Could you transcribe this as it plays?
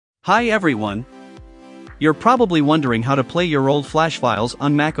Hi everyone! You're probably wondering how to play your old Flash files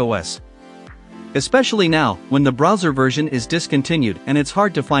on macOS. Especially now, when the browser version is discontinued and it's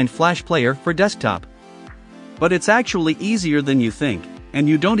hard to find Flash Player for desktop. But it's actually easier than you think, and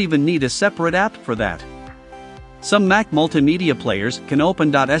you don't even need a separate app for that. Some Mac multimedia players can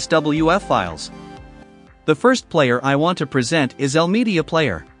open .swf files. The first player I want to present is Elmedia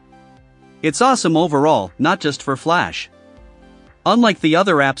Player. It's awesome overall, not just for Flash. Unlike the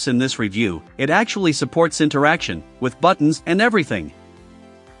other apps in this review, it actually supports interaction, with buttons and everything.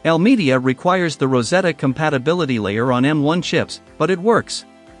 Elmedia requires the Rosetta compatibility layer on M1 chips, but it works.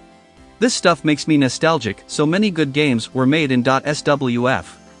 This stuff makes me nostalgic, so many good games were made in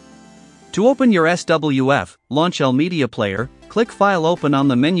 .swf. To open your SWF, launch Elmedia Player, click File Open on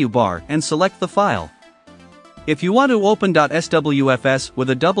the menu bar and select the file. If you want to open .swfs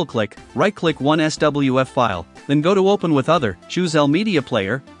with a double-click, right-click one SWF file, then go to Open with Other, choose Elmedia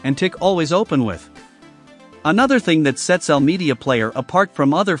Player, and tick Always Open With. Another thing that sets Elmedia Player apart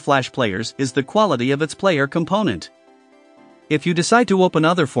from other Flash players is the quality of its player component. If you decide to open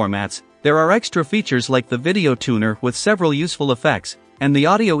other formats, there are extra features like the video tuner with several useful effects, and the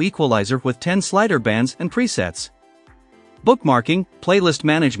audio equalizer with 10 slider bands and presets. Bookmarking, playlist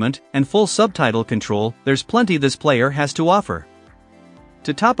management, and full subtitle control, there's plenty this player has to offer.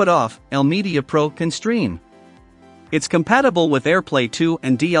 To top it off, Elmedia PRO can stream. It's compatible with AirPlay 2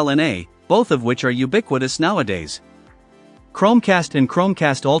 and DLNA, both of which are ubiquitous nowadays. Chromecast and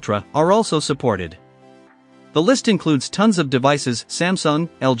Chromecast Ultra are also supported. The list includes tons of devices: Samsung,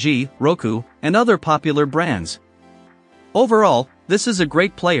 LG, Roku, and other popular brands. Overall, this is a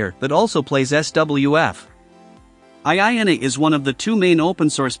great player that also plays SWF. IINA is one of the two main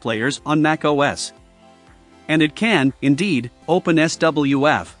open-source players on macOS. And it can, indeed, open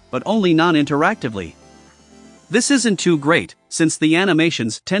SWF, but only non-interactively. This isn't too great, since the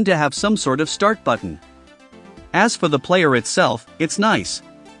animations tend to have some sort of start button. As for the player itself, it's nice.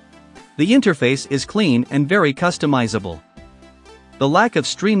 The interface is clean and very customizable. The lack of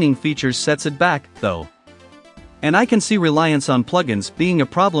streaming features sets it back, though. And I can see reliance on plugins being a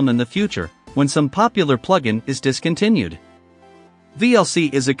problem in the future, when some popular plugin is discontinued.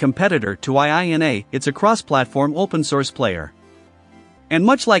 VLC is a competitor to IINA. It's a cross-platform open-source player. And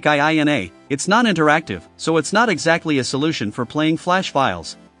much like IINA, it's non-interactive, so it's not exactly a solution for playing Flash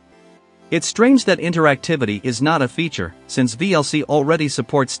files. It's strange that interactivity is not a feature, since VLC already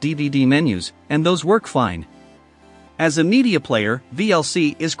supports DVD menus, and those work fine. As a media player,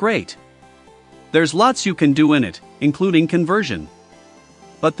 VLC is great. There's lots you can do in it, including conversion.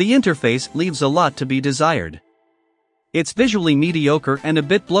 But the interface leaves a lot to be desired. It's visually mediocre and a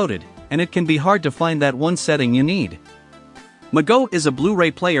bit bloated, and it can be hard to find that one setting you need. macos is a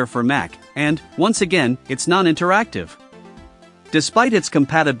Blu-ray player for Mac, and, once again, it's non-interactive. Despite its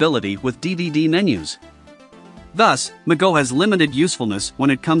compatibility with DVD menus. Thus, macos has limited usefulness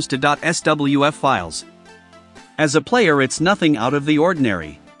when it comes to .swf files. As a player, it's nothing out of the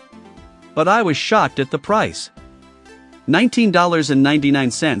ordinary. But I was shocked at the price.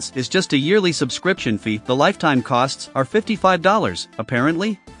 $19.99 is just a yearly subscription fee. The lifetime costs are $55,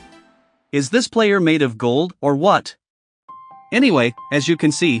 apparently. Is this player made of gold or what? Anyway, as you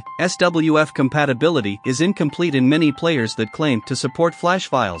can see, SWF compatibility is incomplete in many players that claim to support Flash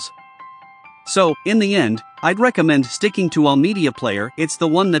files. So, in the end, I'd recommend sticking to Elmedia Player. It's the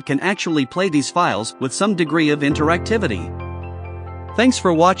one that can actually play these files with some degree of interactivity. Thanks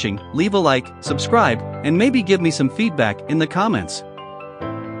for watching. Leave a like, subscribe, and maybe give me some feedback in the comments.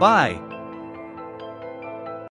 Bye.